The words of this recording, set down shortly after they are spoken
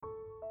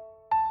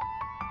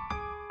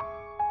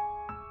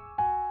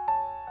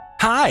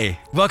Hi,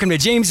 welcome to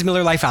James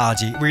Miller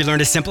Lifeology, where you learn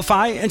to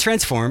simplify and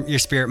transform your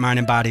spirit, mind,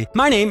 and body.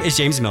 My name is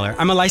James Miller.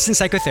 I'm a licensed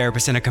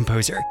psychotherapist and a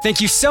composer.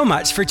 Thank you so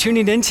much for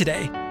tuning in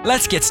today.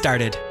 Let's get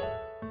started.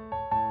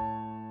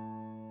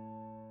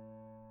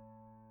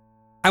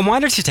 I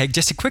wanted to take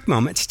just a quick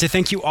moment to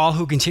thank you all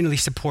who continually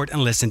support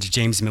and listen to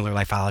James Miller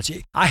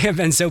Lifeology. I have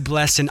been so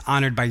blessed and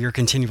honored by your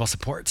continual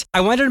support.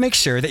 I wanted to make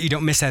sure that you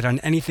don't miss out on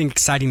anything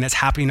exciting that's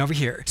happening over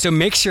here. So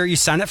make sure you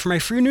sign up for my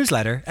free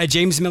newsletter at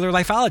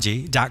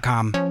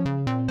jamesmillerlifeology.com.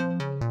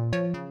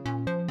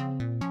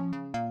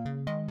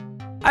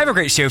 I have a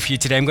great show for you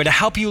today. I'm going to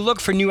help you look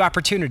for new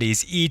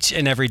opportunities each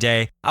and every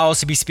day. I'll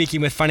also be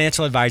speaking with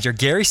financial advisor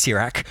Gary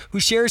Sirak,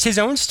 who shares his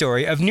own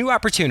story of new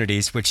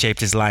opportunities which shaped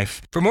his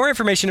life. For more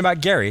information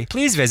about Gary,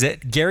 please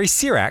visit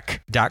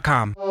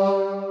GarySirak.com.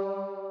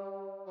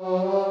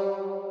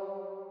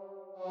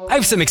 I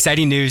have some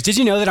exciting news. Did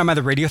you know that I'm on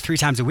the radio 3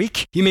 times a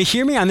week? You may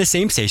hear me on the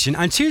same station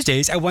on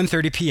Tuesdays at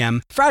 1:30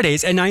 p.m.,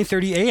 Fridays at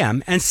 9:30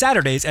 a.m., and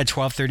Saturdays at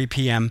 12:30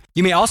 p.m.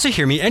 You may also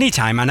hear me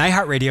anytime on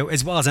iHeartRadio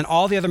as well as on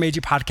all the other major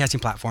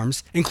podcasting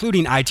platforms,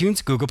 including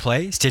iTunes, Google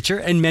Play, Stitcher,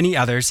 and many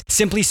others.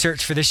 Simply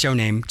search for the show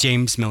name,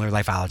 James Miller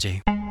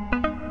Lifeology.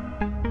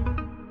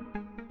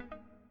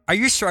 Are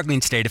you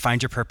struggling today to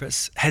find your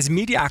purpose? Has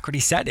mediocrity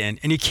set in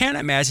and you can't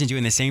imagine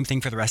doing the same thing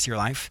for the rest of your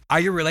life? Are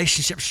your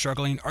relationships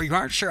struggling or you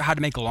aren't sure how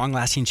to make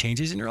long-lasting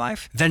changes in your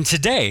life? Then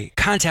today,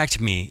 contact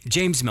me,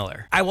 James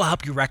Miller. I will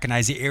help you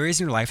recognize the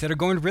areas in your life that are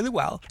going really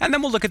well, and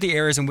then we'll look at the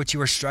areas in which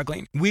you are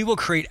struggling. We will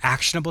create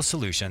actionable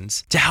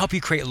solutions to help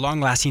you create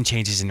long-lasting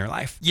changes in your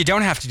life. You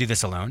don't have to do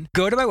this alone.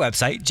 Go to my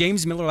website,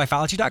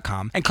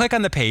 jamesmillerlifeology.com, and click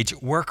on the page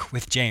Work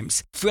with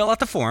James. Fill out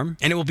the form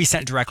and it will be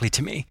sent directly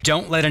to me.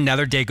 Don't let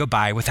another day go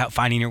by without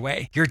finding your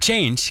way. Your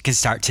change can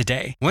start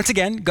today. Once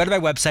again, go to my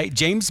website,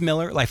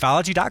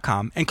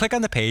 jamesmillerlifeology.com, and click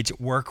on the page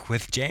Work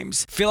with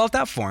James. Fill out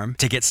that form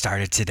to get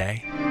started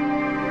today.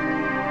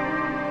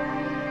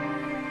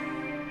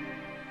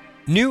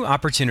 New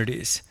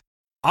opportunities.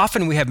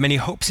 Often we have many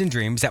hopes and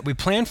dreams that we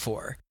plan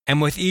for,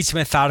 and with each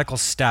methodical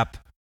step,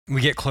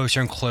 we get closer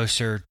and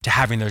closer to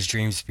having those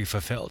dreams be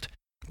fulfilled.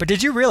 But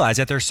did you realize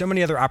that there are so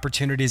many other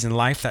opportunities in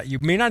life that you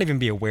may not even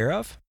be aware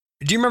of?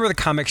 Do you remember the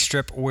comic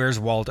strip Where's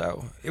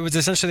Waldo? It was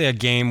essentially a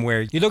game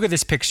where you look at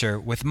this picture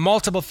with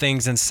multiple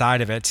things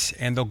inside of it,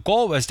 and the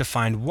goal was to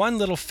find one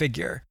little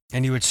figure,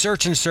 and you would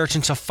search and search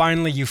until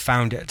finally you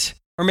found it.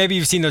 Or maybe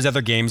you've seen those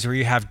other games where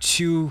you have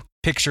 2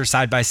 pictures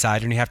side by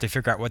side and you have to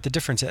figure out what the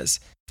difference is.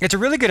 It's a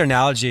really good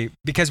analogy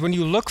because when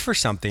you look for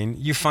something,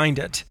 you find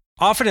it.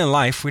 Often in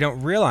life, we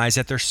don't realize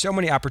that there's so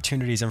many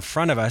opportunities in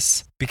front of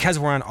us because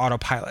we're on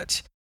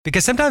autopilot.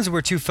 Because sometimes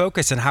we're too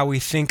focused on how we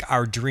think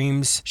our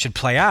dreams should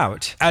play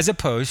out, as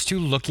opposed to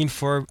looking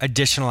for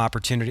additional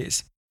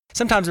opportunities.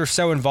 Sometimes we're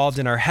so involved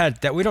in our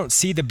head that we don't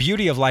see the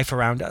beauty of life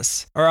around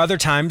us. Or other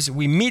times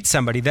we meet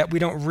somebody that we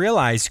don't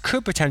realize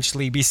could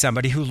potentially be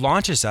somebody who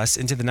launches us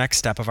into the next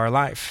step of our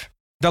life.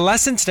 The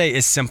lesson today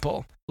is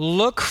simple.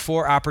 Look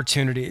for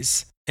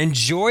opportunities.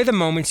 Enjoy the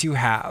moments you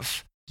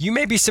have. You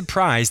may be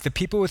surprised the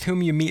people with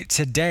whom you meet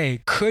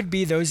today could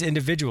be those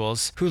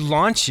individuals who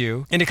launch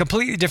you in a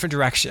completely different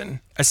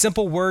direction. A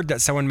simple word that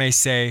someone may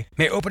say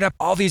may open up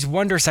all these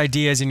wondrous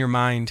ideas in your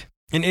mind.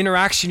 An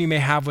interaction you may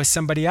have with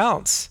somebody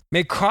else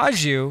may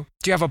cause you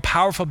to have a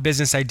powerful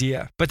business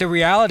idea. But the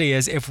reality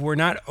is, if we're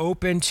not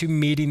open to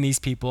meeting these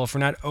people, if we're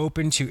not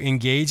open to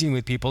engaging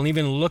with people and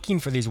even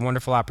looking for these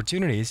wonderful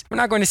opportunities, we're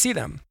not going to see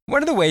them.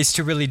 One of the ways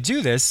to really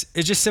do this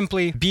is just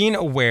simply being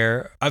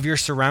aware of your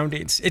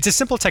surroundings. It's a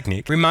simple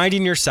technique,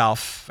 reminding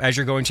yourself as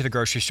you're going to the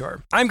grocery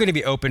store, I'm going to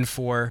be open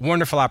for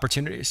wonderful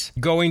opportunities.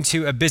 Going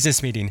to a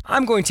business meeting,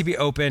 I'm going to be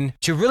open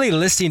to really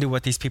listening to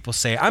what these people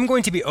say. I'm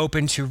going to be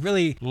open to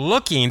really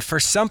looking for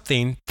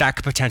something that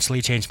could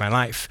potentially change my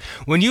life.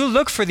 When you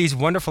look for these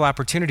wonderful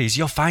opportunities,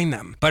 you'll find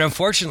them. But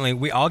unfortunately,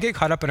 we all get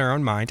caught up in our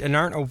own mind and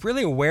aren't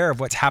really aware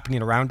of what's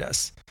happening around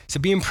us. So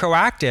being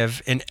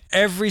proactive in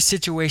every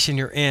situation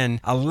you're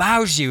in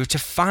allows you to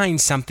find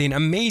something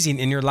amazing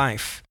in your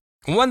life.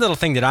 One little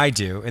thing that I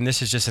do, and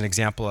this is just an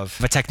example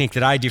of a technique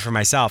that I do for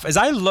myself, is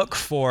I look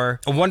for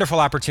a wonderful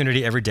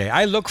opportunity every day.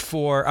 I look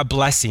for a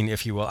blessing,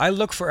 if you will. I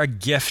look for a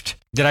gift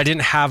that I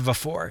didn't have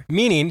before,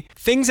 meaning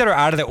things that are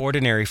out of the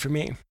ordinary for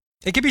me.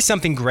 It could be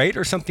something great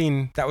or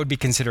something that would be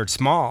considered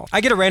small.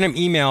 I get a random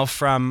email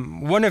from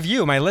one of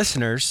you, my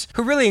listeners,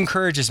 who really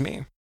encourages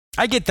me.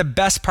 I get the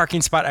best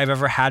parking spot I've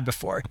ever had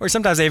before, or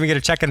sometimes I even get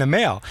a check in the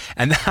mail.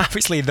 And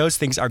obviously those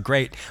things are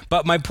great.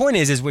 But my point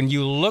is when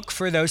you look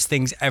for those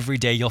things every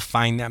day, you'll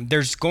find them.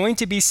 There's going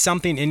to be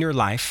something in your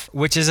life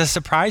which is a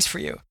surprise for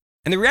you.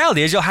 And the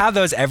reality is you'll have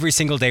those every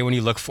single day when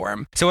you look for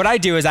them. So what I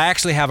do is I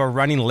actually have a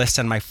running list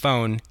on my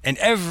phone, and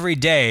every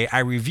day I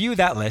review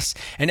that list,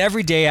 and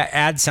every day I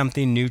add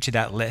something new to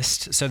that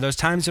list. So those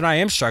times when I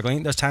am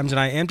struggling, those times when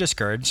I am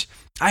discouraged,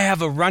 I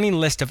have a running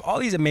list of all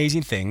these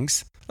amazing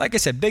things, like I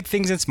said, big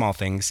things and small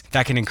things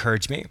that can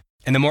encourage me.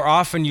 And the more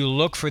often you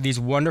look for these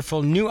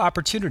wonderful new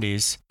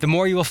opportunities, the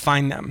more you will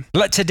find them.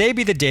 Let today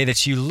be the day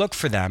that you look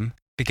for them,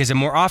 because the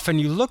more often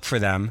you look for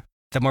them,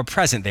 the more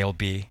present they will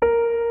be.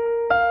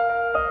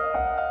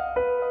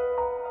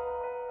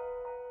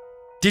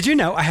 Did you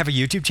know I have a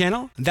YouTube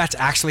channel? That's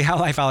actually how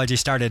Lifeology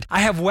started. I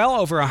have well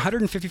over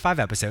 155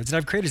 episodes that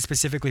I've created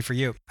specifically for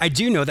you. I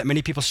do know that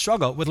many people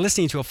struggle with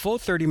listening to a full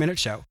 30-minute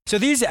show. So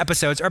these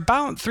episodes are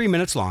about 3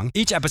 minutes long.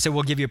 Each episode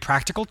will give you a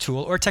practical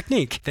tool or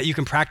technique that you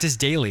can practice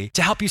daily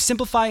to help you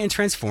simplify and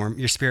transform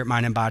your spirit,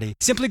 mind, and body.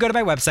 Simply go to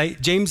my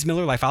website,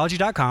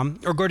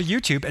 jamesmillerlifeology.com, or go to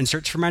YouTube and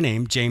search for my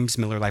name, James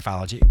Miller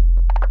Lifeology.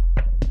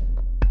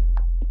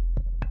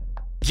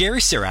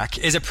 Gary Sirak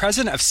is a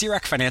president of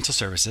Sirak Financial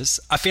Services,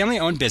 a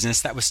family-owned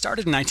business that was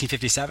started in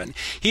 1957.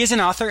 He is an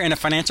author and a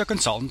financial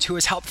consultant who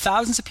has helped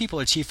thousands of people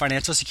achieve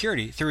financial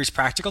security through his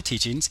practical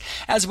teachings,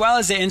 as well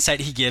as the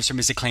insight he gives from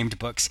his acclaimed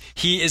books.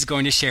 He is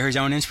going to share his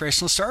own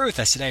inspirational story with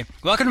us today.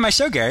 Welcome to my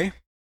show, Gary.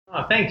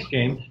 Oh, thanks,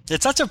 James.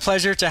 It's such a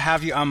pleasure to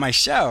have you on my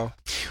show.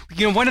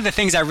 You know, one of the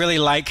things I really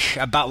like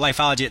about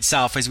Lifeology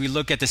itself is we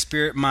look at the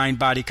spirit, mind,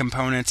 body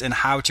components and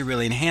how to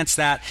really enhance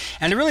that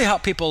and to really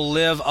help people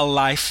live a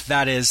life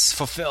that is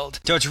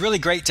fulfilled. So it's really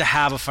great to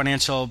have a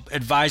financial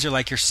advisor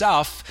like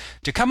yourself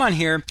to come on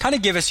here, kind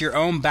of give us your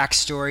own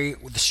backstory,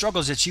 the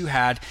struggles that you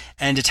had,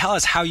 and to tell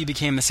us how you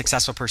became the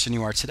successful person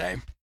you are today.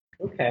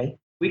 Okay.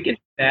 We can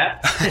do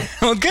that.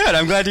 Well, good.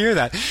 I'm glad to hear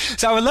that.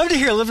 So I would love to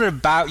hear a little bit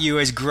about you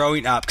as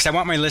growing up, because I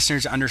want my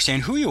listeners to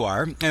understand who you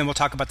are, and we'll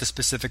talk about the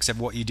specifics of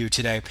what you do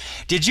today.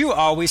 Did you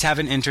always have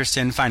an interest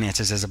in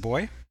finances as a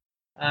boy?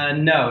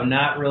 No,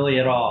 not really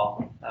at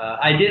all.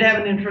 I did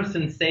have an interest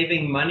in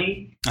saving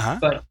money,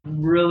 but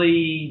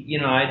really,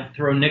 I'd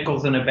throw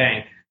nickels in a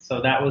bank.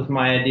 So that was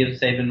my idea of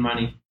saving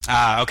money.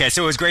 Okay.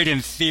 So it was great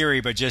in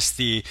theory, but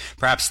just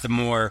perhaps the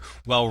more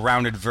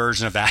well-rounded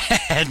version of that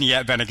hadn't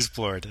yet been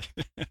explored.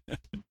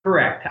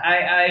 Correct.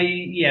 I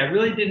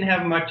really didn't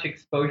have much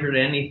exposure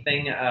to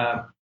anything.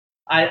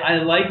 I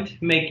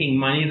liked making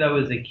money, though,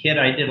 as a kid.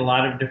 I did a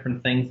lot of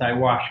different things. I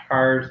washed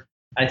cars.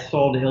 I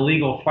sold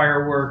illegal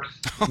fireworks.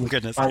 Oh,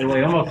 goodness. By the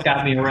way, almost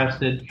got me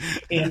arrested.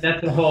 And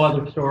that's a whole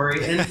other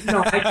story. And,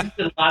 I just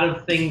did a lot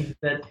of things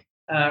that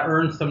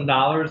earned some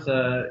dollars.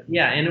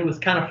 And it was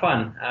kind of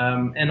fun.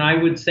 And I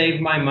would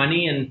save my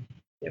money. And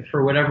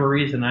for whatever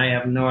reason, I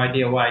have no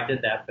idea why I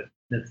did that, but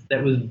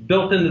that was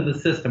built into the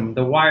system,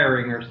 the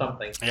wiring or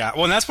something. Yeah,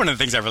 well, and that's one of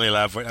the things I really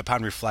love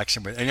upon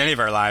reflection in any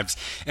of our lives,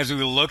 as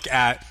we look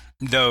at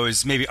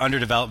those maybe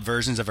underdeveloped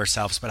versions of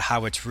ourselves, but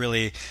how it's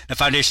really the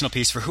foundational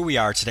piece for who we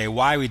are today,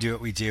 why we do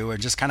what we do,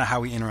 and just kind of how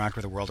we interact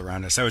with the world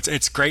around us. So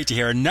it's great to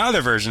hear another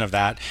version of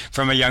that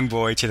from a young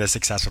boy to the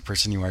successful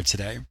person you are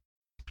today.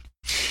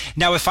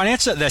 Now, with the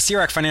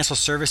Sirak Financial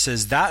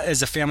Services, that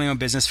is a family-owned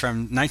business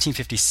from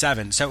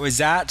 1957. So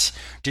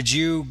did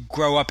you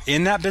grow up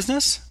in that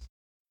business?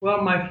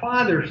 Well, my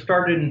father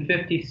started in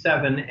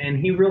 57,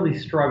 and he really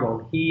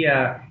struggled. He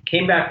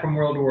came back from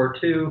World War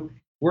II,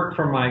 worked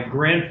for my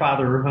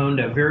grandfather, who owned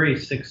a very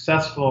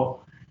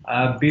successful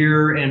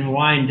beer and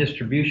wine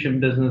distribution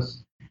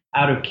business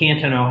out of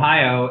Canton,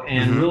 Ohio,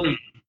 and really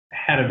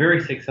had a very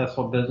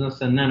successful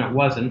business, and then it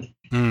wasn't.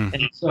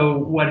 And so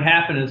what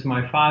happened is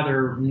my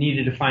father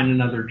needed to find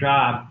another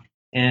job,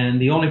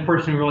 and the only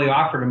person who really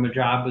offered him a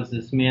job was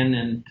this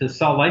man to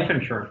sell life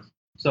insurance.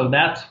 So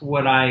that's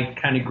what I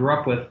kind of grew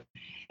up with.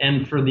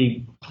 And for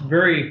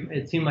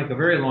it seemed like a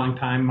very long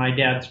time, my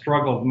dad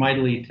struggled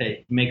mightily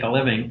to make a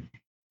living.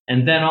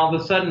 And then all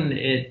of a sudden,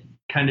 it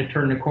kind of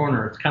turned the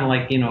corner. It's kind of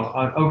like, an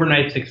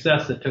overnight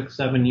success that took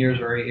 7 years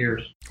or 8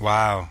 years.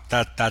 Wow.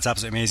 That's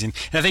absolutely amazing.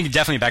 And I think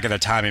definitely back at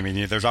that time,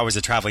 there's always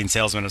a traveling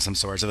salesman of some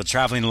sort. So the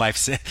traveling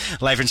life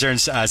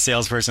insurance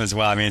salesperson as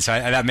well. So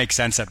that makes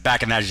sense that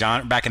back in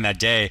that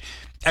day,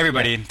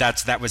 everybody,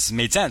 that was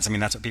made sense.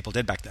 That's what people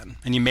did back then.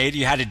 And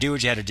you had to do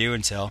what you had to do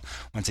until,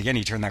 once again,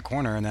 you turn that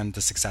corner and then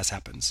the success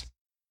happens.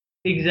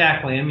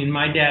 Exactly.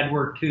 My dad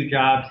worked 2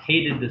 jobs,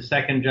 hated the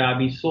second job.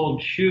 He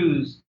sold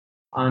shoes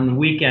on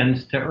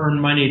weekends to earn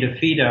money to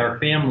feed our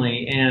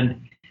family.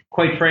 And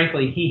quite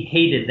frankly, he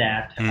hated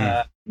that.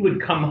 He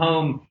would come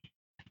home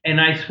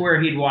and I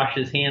swear he'd wash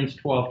his hands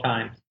 12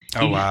 times.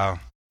 Wow.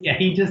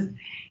 He just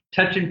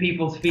touching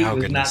people's feet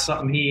was not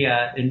something he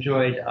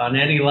enjoyed on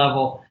any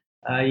level.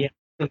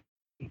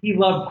 He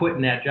loved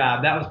quitting that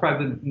job. That was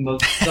probably the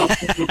most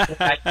self-fulfilling thing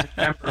I can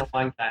remember in a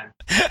long time.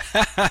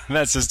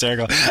 That's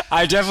hysterical.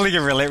 I definitely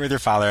can relate with your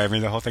father.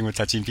 The whole thing with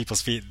touching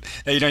people's feet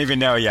that you don't even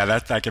know,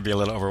 that could be a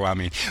little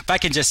overwhelming. If I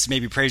can just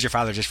maybe praise your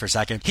father just for a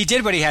second. He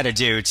did what he had to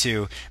do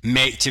to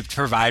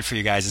provide for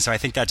you guys. And so I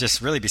think that just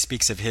really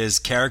bespeaks of his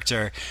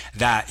character,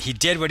 that he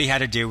did what he had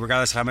to do,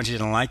 regardless of how much he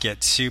didn't like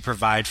it, to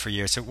provide for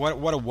you. So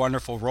what a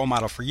wonderful role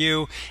model for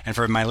you and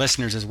for my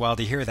listeners as well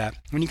to hear that.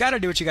 When you got to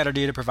do what you got to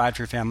do to provide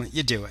for your family,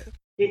 you do it.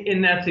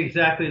 And that's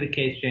exactly the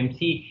case, James.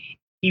 He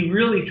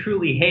really,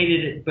 truly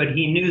hated it, but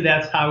he knew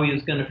that's how he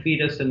was going to feed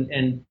us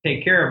and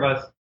take care of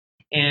us.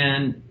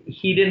 And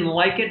he didn't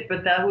like it,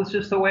 but that was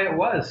just the way it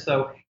was.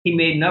 So he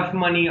made enough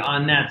money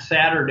on that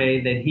Saturday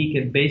that he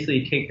could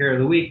basically take care of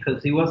the week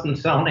because he wasn't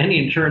selling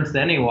any insurance to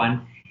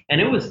anyone.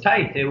 And it was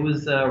tight. It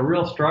was a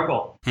real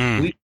struggle.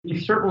 We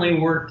certainly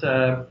weren't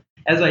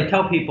as I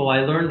tell people,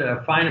 I learned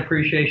a fine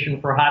appreciation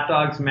for hot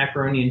dogs,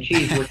 macaroni, and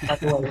cheese, which by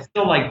the way, I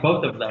still like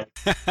both of those,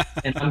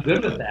 and I'm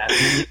good with that.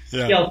 And the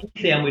Yeah.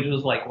 CLT sandwich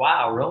was like,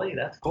 wow, really?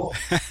 That's cool.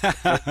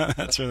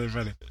 That's really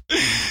funny.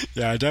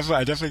 Yeah, I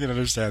definitely can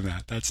understand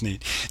that. That's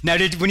neat. Now,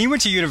 when you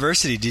went to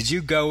university, did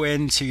you go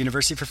into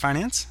university for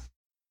finance?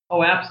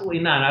 Oh, absolutely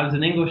not. I was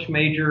an English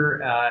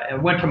major. I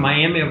went to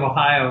Miami of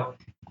Ohio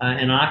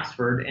in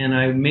Oxford, and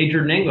I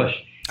majored in English.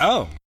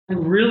 Oh,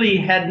 Really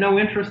had no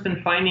interest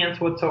in finance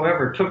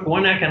whatsoever. Took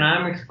one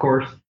economics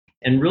course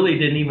and really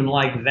didn't even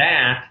like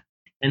that.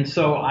 And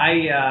so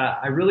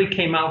I really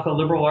came out with a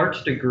liberal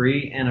arts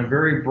degree and a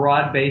very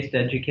broad-based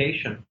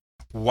education.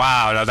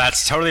 wow. Now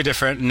that's totally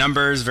different.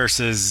 Numbers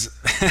versus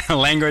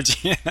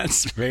language. Yeah,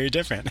 that's very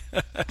different.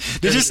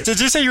 Did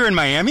you say you were in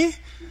Miami?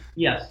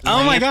 Yes. Oh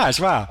my Miami, gosh!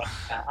 Wow.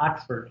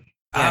 Oxford.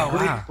 Yeah, Oh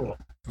very wow. cool.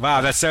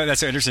 Wow, that's so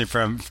interesting.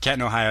 From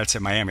Canton, Ohio to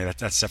Miami,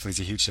 that's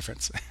definitely a huge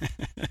difference.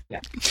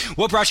 Yeah.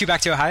 What brought you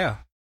back to Ohio?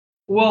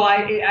 Well,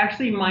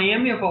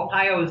 Miami of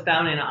Ohio is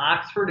down in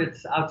Oxford.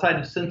 It's outside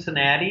of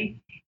Cincinnati.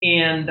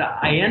 And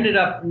I ended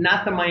up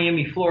not the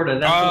Miami, Florida.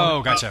 That's the Oh,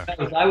 one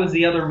gotcha. I was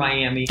the other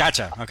Miami.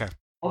 Gotcha. Okay.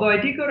 Although I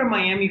did go to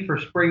Miami for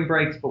spring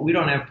breaks, but we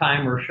don't have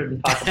time or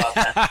shouldn't talk about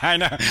that. I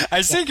know.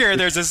 I figure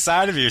there's a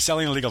side of you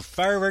selling illegal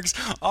fireworks.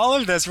 All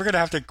of this, we're gonna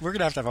have to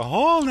have a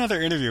whole nother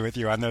interview with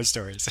you on those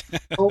stories.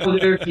 Oh,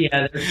 there's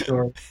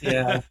stories.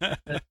 Yeah.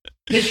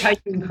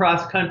 Hitchhiking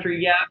cross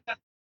country. Yeah. I've got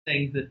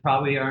things that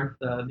probably aren't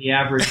the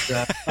average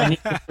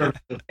financial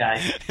services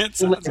guy. It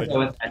We'll let sounds you like go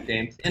with that,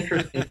 James.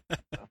 Interesting.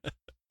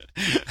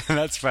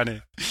 that's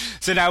funny.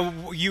 So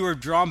now you were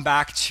drawn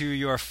back to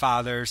your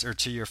father's or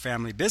to your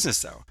family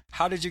business, though.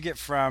 How did you get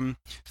from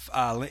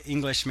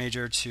English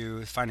major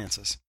to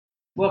finances?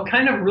 Well,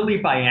 kind of really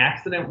by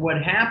accident.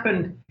 What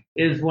happened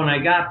is when I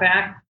got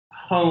back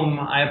home,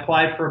 I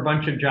applied for a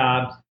bunch of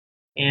jobs,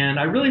 and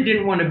I really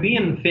didn't want to be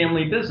in the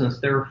family business.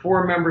 There were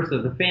four members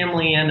of the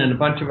family in and a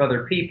bunch of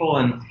other people,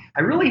 and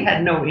I really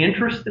had no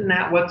interest in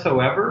that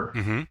whatsoever.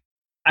 Mm-hmm.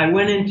 I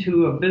went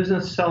into a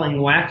business selling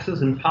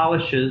waxes and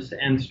polishes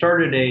and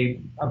started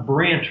a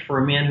branch for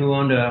a man who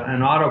owned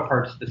an auto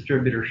parts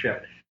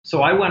distributorship.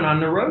 So I went on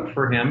the road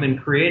for him and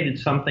created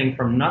something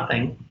from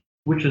nothing,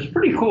 which was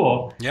pretty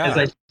cool. Yeah. As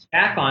I look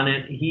back on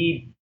it,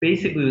 he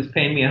basically was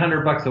paying me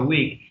 $100 a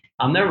week.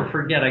 I'll never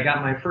forget, I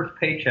got my first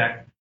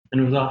paycheck,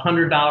 and it was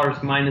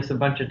 $100 minus a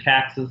bunch of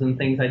taxes and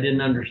things I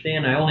didn't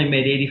understand. I only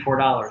made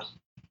 $84.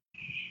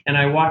 And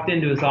I walked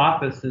into his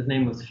office. His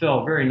name was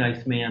Phil, very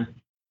nice man.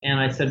 And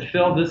I said,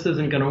 Phil, this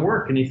isn't going to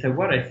work. And he said,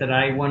 what? I said,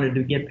 I wanted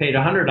to get paid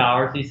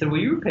 $100. He said,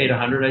 well, you were paid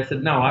 $100. I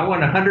said, no, I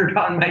want $100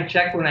 on my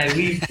check when I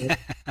leave.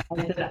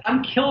 I said,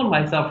 I'm killing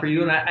myself for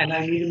you, and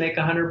I need to make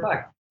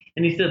 $100.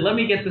 And he said, let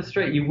me get this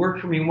straight. You worked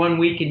for me 1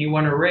 week and you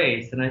want a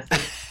raise. And I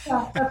said,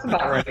 yeah, that's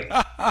about right.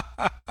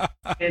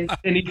 And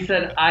he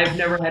said, I've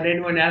never had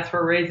anyone ask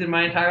for a raise in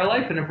my entire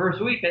life in the first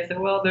week. I said,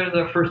 well, there's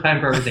a first time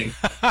for everything.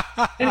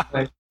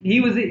 Anyway,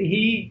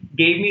 he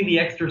gave me the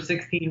extra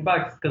 $16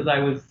 because I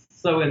was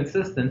so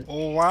insistent.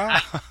 Wow.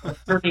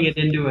 Turning it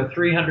into a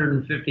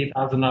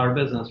 $350,000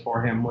 business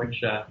for him,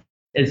 which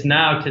is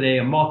now today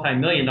a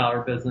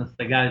multi-million-dollar business.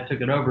 The guy that took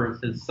it over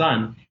is his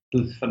son,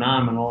 who's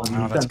phenomenal. And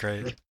Oh, that's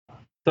great.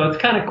 So it's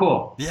kind of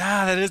cool.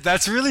 Yeah,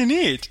 that's really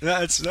neat.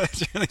 That's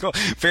really cool.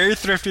 Very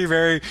thrifty,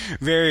 very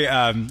very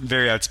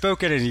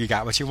outspoken, and you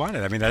got what you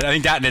wanted. I mean, I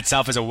think that in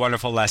itself is a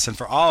wonderful lesson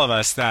for all of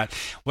us. That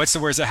what's the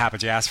worst that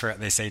happens? You ask for it,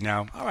 they say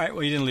no. All right,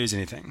 well, you didn't lose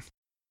anything.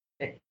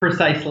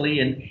 Precisely,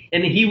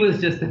 and he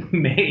was just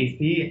amazed.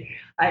 He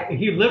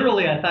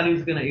literally, I thought he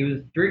was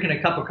drinking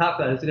a cup of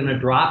coffee. I was going to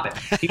drop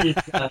it. He was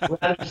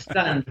rather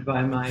stunned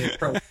by my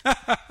approach.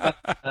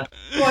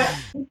 So I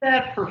did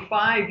that for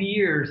 5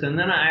 years, and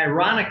then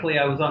ironically,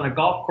 I was on a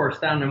golf course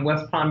down in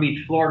West Palm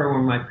Beach, Florida,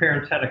 where my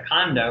parents had a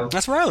condo.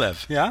 That's where I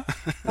live. Yeah.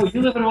 Oh,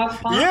 you live in West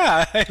Palm?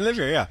 Yeah, I live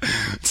here. Yeah,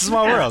 it's a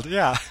small world.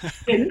 Yeah.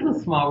 It is a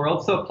small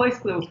world. So a place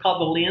that was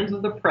called the Lands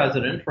of the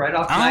President, right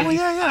off. Oh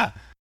yeah.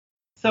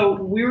 So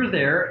we were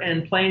there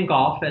and playing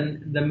golf,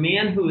 and the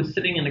man who was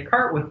sitting in the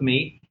cart with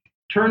me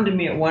turned to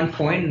me at one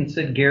point and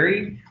said,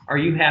 Gary, are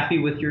you happy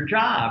with your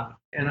job?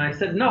 And I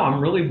said, no, I'm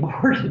really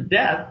bored to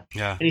death.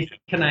 Yeah. And he said,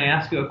 can I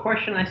ask you a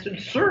question? I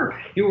said, sure.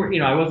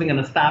 I wasn't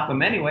going to stop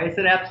him anyway. I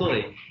said,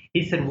 absolutely.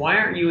 He said, why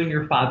aren't you in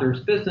your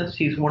father's business?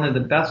 He's one of the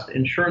best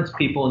insurance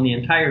people in the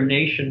entire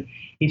nation.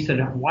 He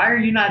said, why are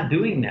you not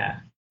doing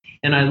that?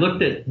 And I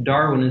looked at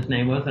Darwin, his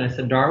name was, and I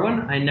said,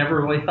 Darwin, I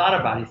never really thought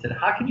about it. He said,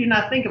 how could you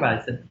not think about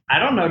it? I said, I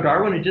don't know,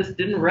 Darwin. It just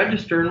didn't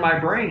register in my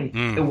brain.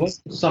 It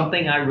wasn't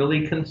something I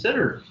really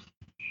considered.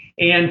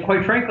 And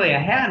quite frankly, I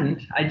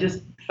hadn't. I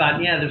just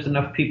thought, yeah, there's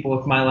enough people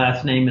with my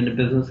last name in the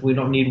business. We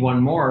don't need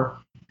one more.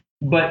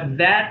 But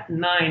that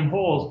 9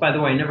 holes, by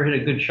the way, I never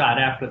hit a good shot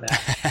after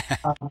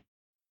that.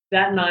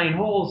 That 9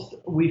 holes,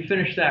 we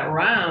finished that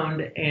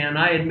round, and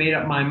I had made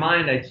up my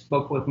mind. I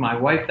spoke with my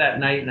wife that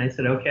night, and I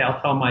said, okay, I'll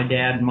tell my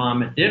dad and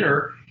mom at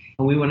dinner.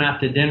 we went out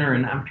to dinner,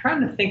 and I'm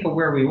trying to think of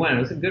where we went.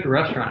 It was a good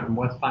restaurant in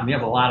West Palm. You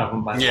have a lot of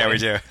them, by the way. Yeah, we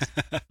do.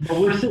 But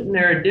we're sitting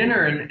there at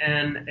dinner,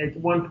 and at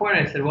one point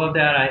I said, well,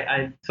 Dad,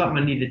 I something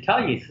I need to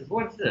tell you. He says,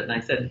 what's it? And I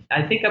said,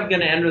 I think I'm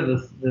going to enter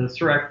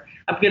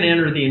I'm going to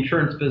enter the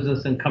insurance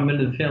business and come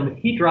into the film.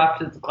 He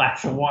dropped his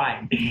glass of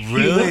wine.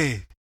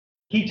 Really?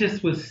 He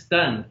just was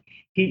stunned.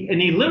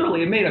 He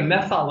literally made a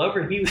mess all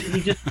over. He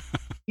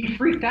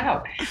freaked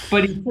out.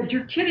 But he said,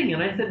 you're kidding.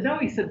 And I said, no.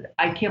 He said,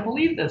 I can't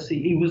believe this.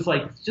 He was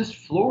like just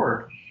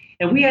floored.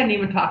 And we hadn't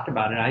even talked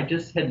about it. I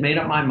just had made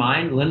up my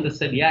mind. Linda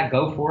said, yeah,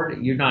 go for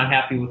it. You're not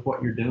happy with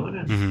what you're doing.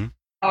 And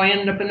I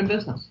ended up in the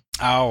business.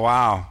 Oh,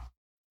 wow.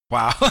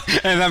 Wow.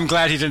 And I'm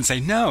glad he didn't say,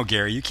 no,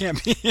 Gary, you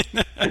can't be.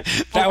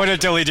 That would have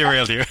totally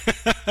derailed you.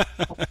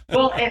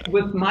 Well,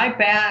 with my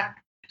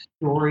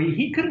backstory,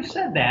 he could have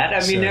said that.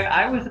 I mean,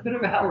 I was a bit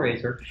of a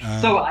hellraiser.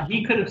 So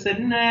he could have said,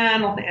 nah, I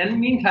don't think. And in the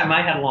meantime,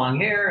 I had long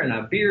hair and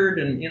a beard,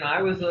 and,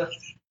 I was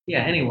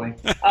anyway.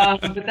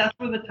 But that's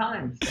for the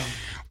time. So.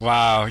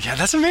 Wow. Yeah,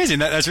 that's amazing.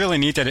 That's really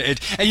neat. And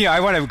I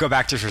want to go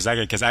back to it for a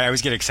second because I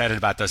always get excited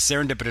about those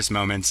serendipitous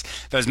moments,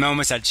 those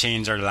moments that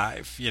change our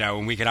life,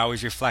 when we can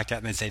always reflect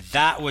at and say,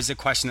 that was the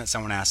question that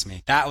someone asked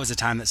me. That was the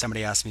time that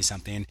somebody asked me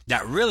something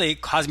that really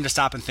caused me to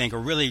stop and think or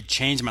really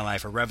changed my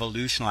life or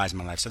revolutionized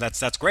my life. So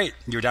that's great.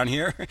 You're down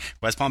here,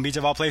 West Palm Beach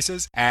of all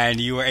places,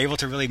 and you were able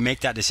to really make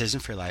that decision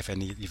for your life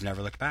and you've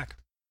never looked back.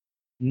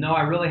 No,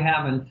 I really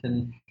haven't.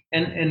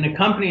 And the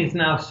company is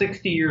now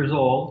 60 years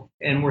old,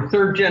 and we're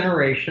third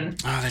generation.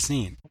 Oh, that's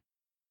neat.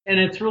 And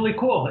it's really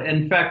cool.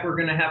 In fact, we're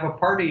going to have a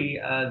party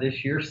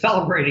this year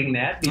celebrating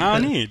that. Oh,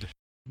 neat.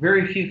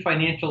 Very few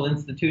financial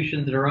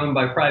institutions that are owned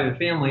by private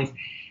families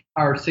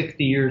are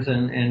 60 years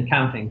and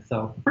counting.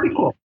 So pretty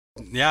cool.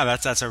 Yeah,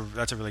 that's a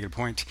really good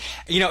point.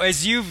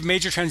 As you've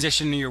made your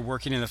transition and you're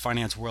working in the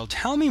finance world,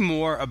 tell me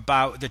more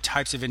about the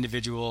types of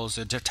individuals,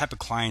 the type of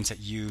clients that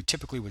you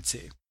typically would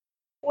see.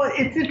 Well,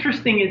 it's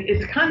interesting.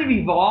 It's kind of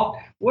evolved.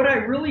 What I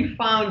really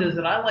found is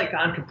that I like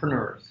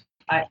entrepreneurs.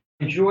 I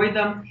enjoy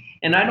them,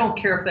 and I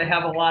don't care if they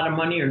have a lot of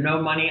money or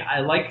no money. I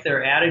like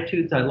their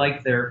attitudes. I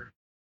like their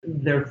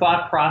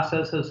thought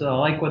processes. I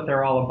like what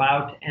they're all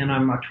about, and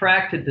I'm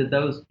attracted to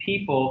those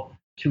people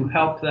to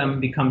help them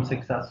become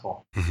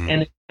successful. Mm-hmm.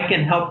 And if I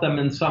can help them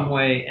in some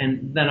way,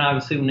 and then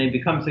obviously when they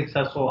become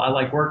successful, I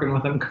like working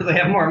with them because they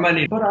have more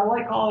money. But I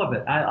like all of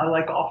it. I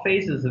like all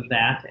phases of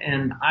that.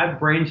 And I've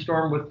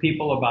brainstormed with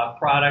people about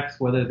products,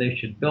 whether they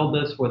should build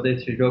this, whether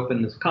they should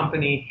open this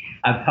company.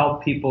 I've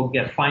helped people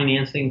get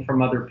financing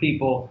from other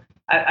people.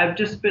 I've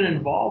just been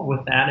involved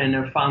with that, and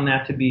I've found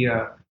that to be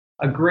a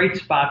great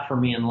spot for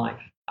me in life.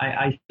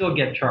 I still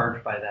get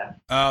charged by that.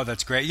 Oh,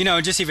 that's great.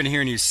 Just even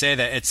hearing you say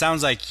that, it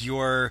sounds like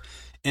your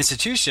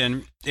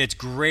institution, it's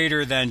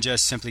greater than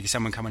just simply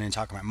someone coming in and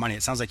talking about money.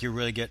 It sounds like you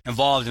really get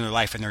involved in their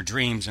life and their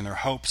dreams and their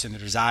hopes and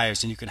their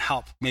desires, and you can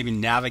help maybe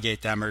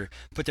navigate them or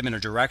put them in a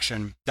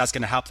direction that's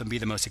going to help them be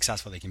the most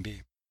successful they can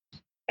be.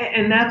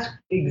 And that's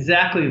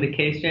exactly the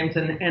case, James.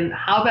 And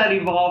how that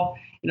evolved,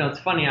 it's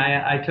funny.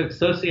 I took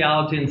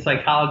sociology and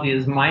psychology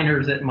as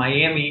minors at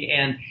Miami,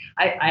 and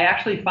I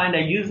actually find I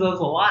use those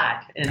a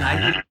lot. And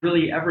I didn't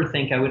really ever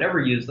think I would ever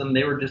use them.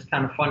 They were just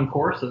kind of fun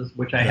courses,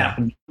 which I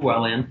happen to do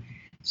well in.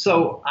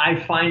 So I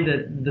find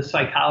that the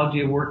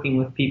psychology of working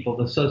with people,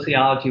 the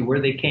sociology,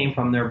 where they came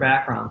from, their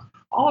backgrounds,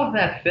 all of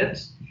that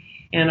fits,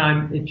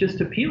 and it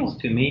just appeals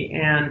to me.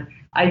 And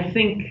I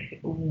think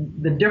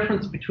the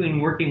difference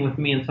between working with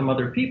me and some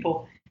other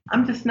people,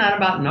 I'm just not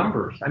about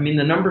numbers. I mean,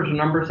 the numbers are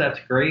numbers. That's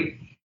great.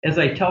 As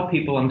I tell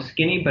people, I'm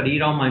skinny, but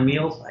eat all my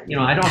meals. I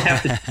don't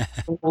have to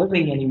do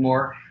living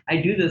anymore. I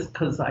do this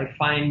because I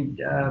find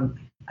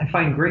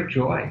great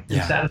joy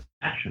and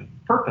satisfaction,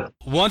 purpose.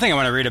 One thing I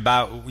want to read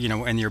about,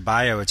 in your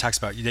bio, it talks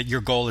about that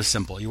your goal is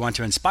simple. You want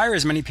to inspire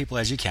as many people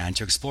as you can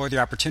to explore the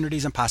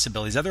opportunities and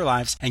possibilities of their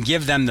lives and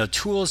give them the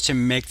tools to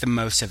make the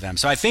most of them.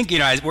 So I think,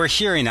 we're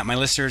hearing that, my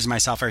listeners and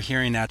myself are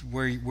hearing that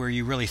where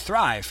you really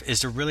thrive is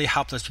to really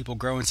help those people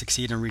grow and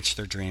succeed and reach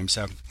their dreams.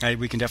 So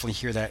we can definitely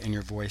hear that in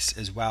your voice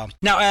as well.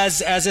 Now, as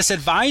this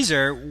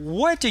advisor,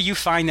 what do you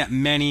find that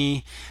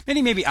maybe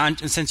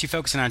since you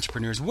focus on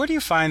entrepreneurs, what do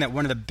you find that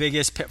one of the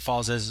biggest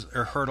pitfalls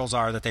or hurdles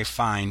are that they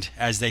find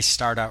as they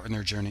start out in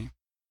their journey?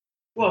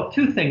 Well,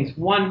 two things.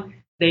 One,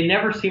 they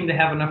never seem to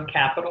have enough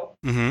capital,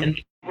 and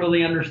they don't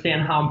really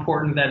understand how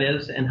important that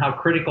is and how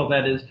critical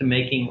that is to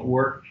making it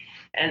work.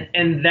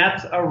 And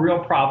that's a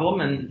real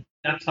problem, and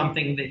that's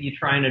something that you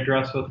try and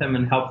address with them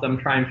and help them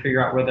try and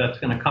figure out where that's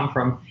going to come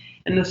from.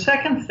 And the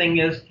second thing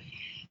is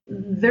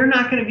they're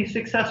not going to be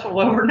successful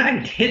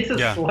overnight. It's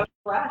a slow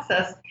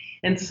process.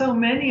 And so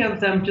many of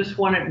them just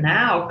want it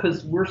now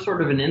because we're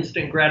sort of an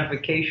instant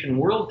gratification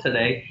world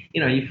today.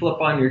 You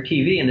flip on your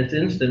TV and it's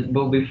instant.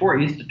 But before,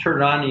 you used to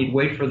turn it on and you'd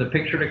wait for the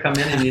picture to come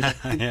in and you'd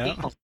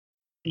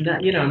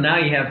now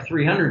you have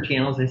 300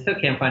 channels. They still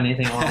can't find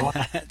anything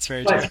online. That's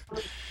very true. But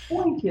the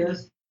point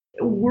is,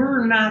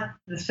 we're not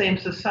the same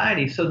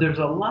society. So there's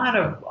a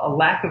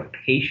lack of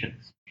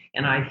patience.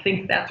 And I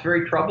think that's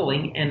very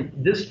troubling. And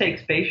this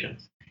takes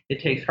patience.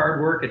 It takes hard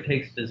work. It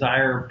takes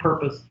desire,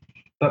 purpose.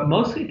 but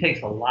mostly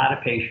takes a lot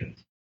of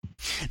patience.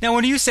 Now,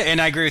 when you say,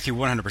 and I agree with you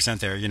 100%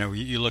 there,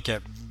 you look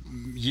at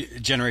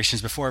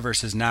generations before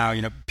versus now,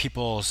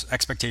 people's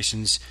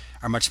expectations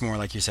are much more,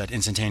 like you said,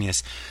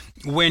 instantaneous.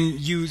 When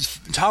you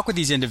talk with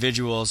these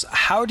individuals,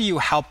 how do you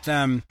help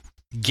them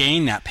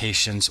gain that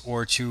patience,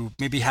 or to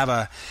maybe have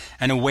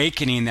an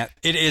awakening that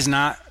it is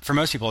not, for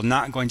most people,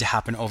 not going to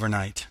happen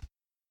overnight?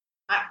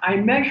 I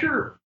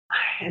measure,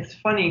 it's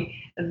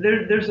funny,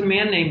 there's a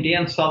man named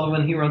Dan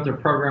Sullivan. He runs a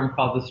program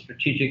called The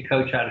Strategic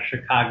Coach out of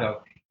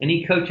Chicago, and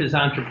he coaches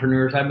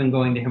entrepreneurs. I've been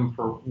going to him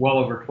for well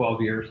over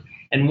 12 years.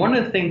 And one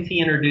of the things he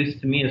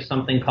introduced to me is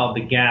something called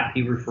the gap.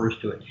 He refers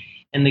to it.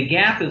 And the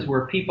gap is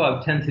where people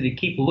have tendency to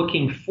keep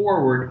looking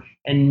forward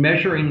and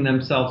measuring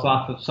themselves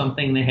off of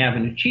something they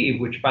haven't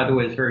achieved, which, by the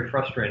way, is very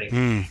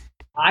frustrating.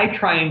 I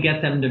try and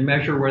get them to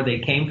measure where they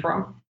came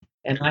from.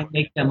 And I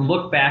make them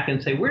look back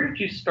and say, where did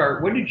you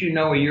start? What did you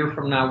know a year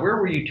from now? Where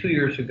were you 2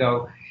 years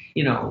ago?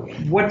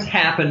 What's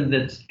happened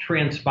that's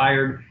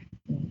transpired?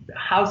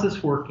 How's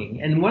this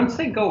working? And once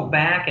they go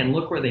back and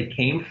look where they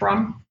came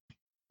from,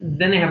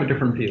 then they have a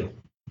different view.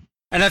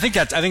 And I think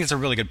that's a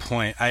really good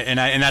point. And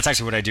that's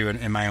actually what I do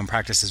in my own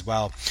practice as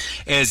well.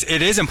 Is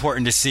it is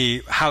important to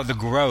see how the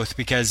growth,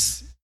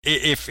 because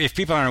if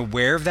people aren't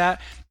aware of that,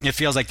 it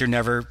feels like they're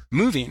never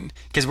moving,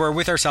 because we're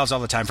with ourselves all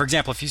the time. For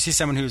example, if you see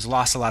someone who's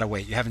lost a lot of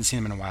weight, you haven't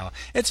seen them in a while,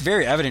 it's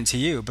very evident to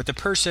you. But the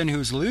person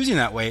who's losing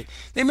that weight,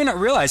 they may not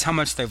realize how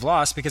much they've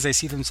lost because they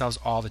see themselves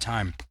all the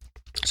time.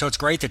 So it's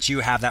great that you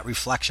have that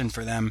reflection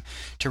for them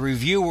to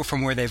review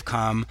from where they've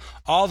come,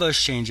 all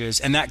those changes,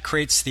 and that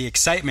creates the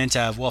excitement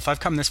of, well, if I've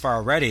come this far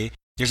already,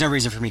 there's no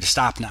reason for me to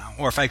stop now.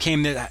 Or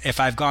if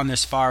I've gone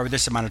this far with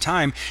this amount of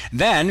time,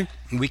 then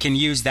we can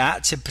use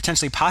that to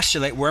potentially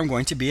postulate where I'm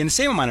going to be in the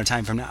same amount of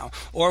time from now.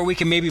 Or we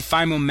can maybe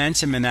find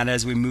momentum in that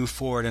as we move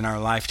forward in our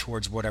life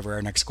towards whatever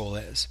our next goal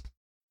is.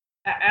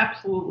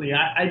 Absolutely.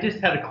 I just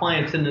had a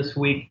client in this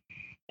week,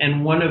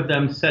 and one of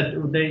them said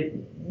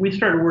we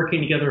started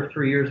working together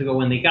 3 years ago.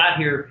 When they got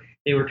here,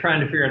 they were trying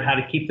to figure out how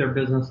to keep their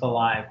business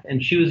alive.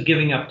 And she was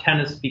giving up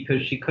tennis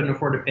because she couldn't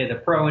afford to pay the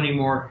pro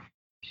anymore.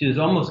 She was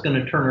almost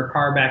going to turn her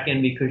car back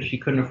in because she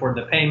couldn't afford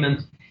the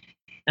payments.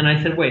 And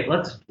I said, wait,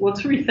 let's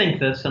rethink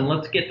this, and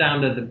let's get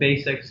down to the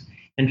basics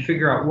and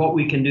figure out what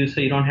we can do so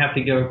you don't have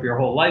to give up your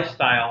whole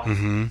lifestyle.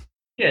 Mm-hmm.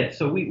 Yeah,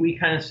 so we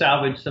kind of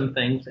salvaged some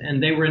things,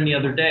 and they were in the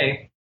other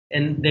day,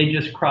 and they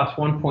just crossed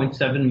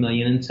 1.7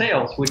 million in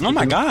sales. Which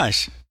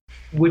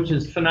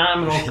is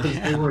phenomenal, because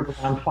they were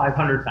around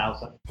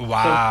 500,000.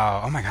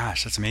 Wow! So, oh my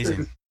gosh, that's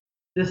amazing.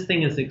 This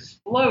thing has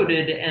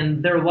exploded,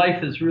 and their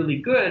life is really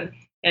good.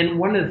 And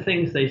one of the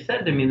things they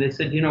said to me, they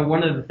said,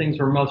 one of the things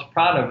we're most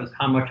proud of is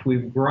how much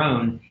we've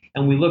grown.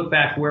 And we look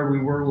back where we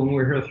were when we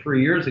were here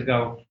 3 years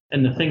ago,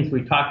 and the things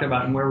we talked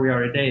about and where we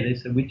are today. They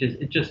said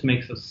it just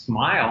makes us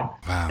smile.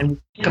 Wow. And we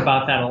think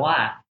about that a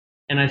lot.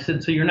 And I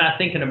said, so you're not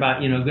thinking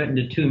about, getting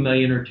to 2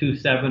 million or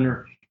 2.7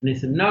 or, and they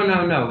said, no.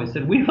 I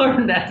said, we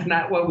learned that's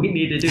not what we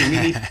need to do. We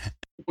need to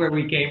where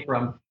we came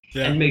from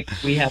and make sure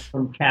we have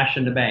some cash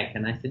in the bank.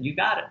 And I said, you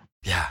got it.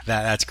 Yeah,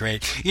 that's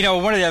great.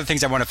 One of the other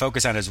things I want to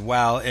focus on as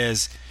well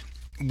is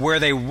where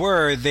they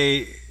were,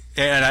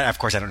 of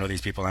course I don't know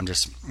these people, I'm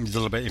just a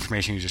little bit of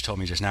information you just told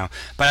me just now,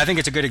 but I think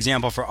it's a good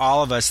example for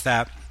all of us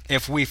that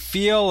if we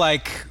feel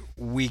like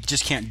we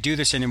just can't do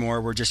this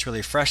anymore, we're just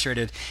really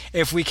frustrated,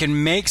 if we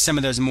can make some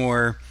of those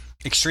more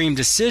extreme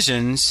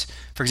decisions,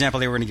 for example,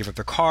 they were going to give up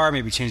their car,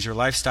 maybe change their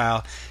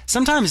lifestyle,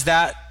 sometimes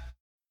that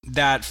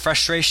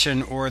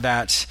frustration or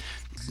that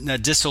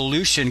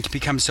dissolution can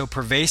become so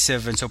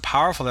pervasive and so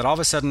powerful that all of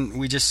a sudden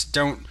we just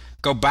don't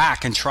go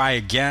back and try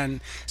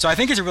again. So I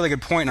think it's a really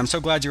good point. And I'm so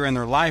glad you're in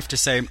their life to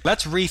say,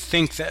 let's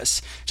rethink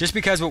this. Just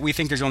because what we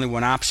think there's only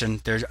one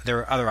option, there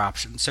are other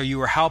options. So you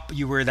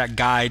were that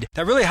guide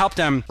that really helped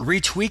them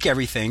retweak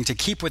everything to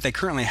keep what they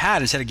currently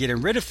had instead of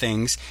getting rid of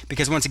things,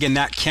 because once again,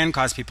 that can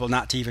cause people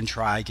not to even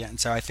try again.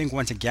 So I think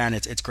once again,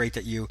 it's great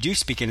that you do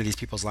speak into these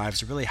people's lives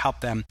to really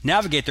help them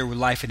navigate their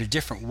life in a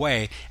different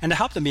way and to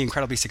help them be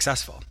incredibly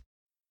successful.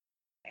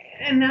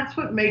 And that's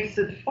what makes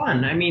it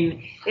fun. I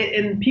mean,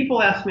 and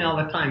people ask me all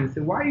the time,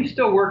 say, why are you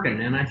still working?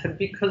 And I said,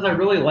 because I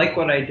really like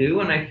what I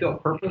do and I feel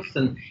purpose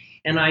and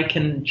I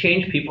can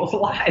change people's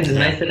lives.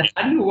 And I said,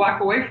 how do you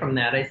walk away from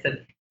that? I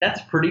said, that's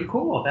pretty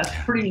cool. That's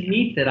pretty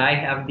neat that I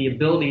have the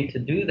ability to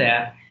do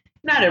that.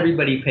 Not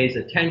everybody pays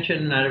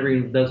attention. Not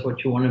everyone does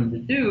what you want them to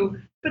do.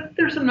 But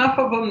there's enough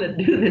of them that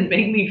do that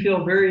make me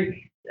feel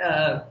very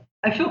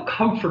I feel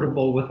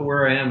comfortable with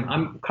where I am.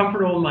 I'm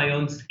comfortable in my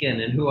own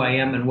skin and who I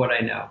am and what I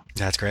know.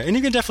 That's great. And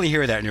you can definitely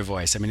hear that in your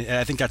voice. I mean,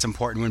 I think that's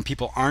important when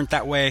people aren't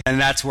that way. And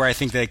that's where I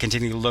think they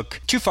continue to look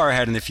too far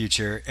ahead in the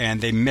future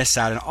and they miss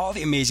out on all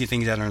the amazing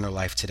things that are in their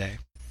life today.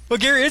 Well,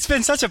 Gary, it's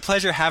been such a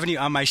pleasure having you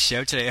on my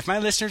show today. If my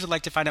listeners would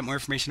like to find out more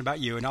information about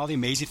you and all the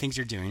amazing things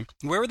you're doing,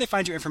 where would they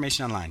find your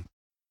information online?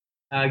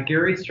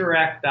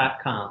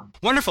 GarySurak.com.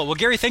 Wonderful. Well,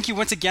 Gary, thank you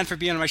once again for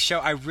being on my show.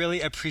 I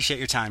really appreciate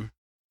your time.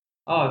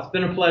 Oh, it's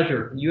been a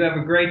pleasure. You have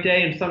a great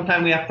day, and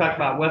sometime we have to talk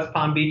about West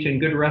Palm Beach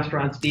and good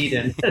restaurants to eat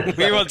in.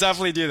 We will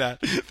definitely do that.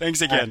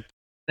 Thanks again.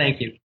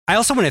 Thank you. I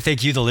also want to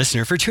thank you, the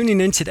listener, for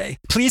tuning in today.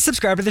 Please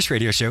subscribe to this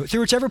radio show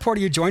through whichever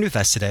portal you joined with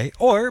us today,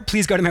 or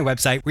please go to my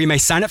website where you may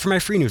sign up for my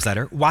free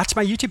newsletter, watch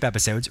my YouTube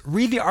episodes,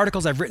 read the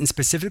articles I've written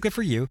specifically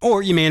for you,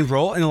 or you may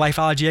enroll in the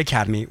Lifeology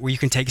Academy where you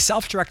can take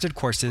self-directed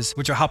courses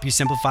which will help you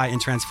simplify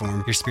and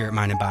transform your spirit,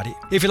 mind, and body.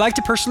 If you'd like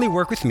to personally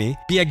work with me,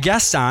 be a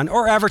guest on,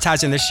 or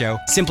advertise in this show,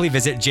 simply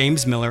visit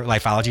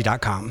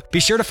jamesmillerlifeology.com.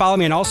 Be sure to follow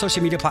me on all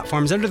social media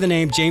platforms under the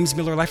name James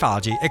Miller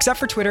Lifeology, except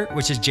for Twitter,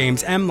 which is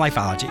James M.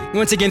 Lifeology.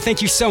 Once again,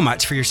 thank you so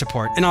much for your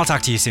support, and I'll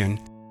talk to you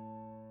soon.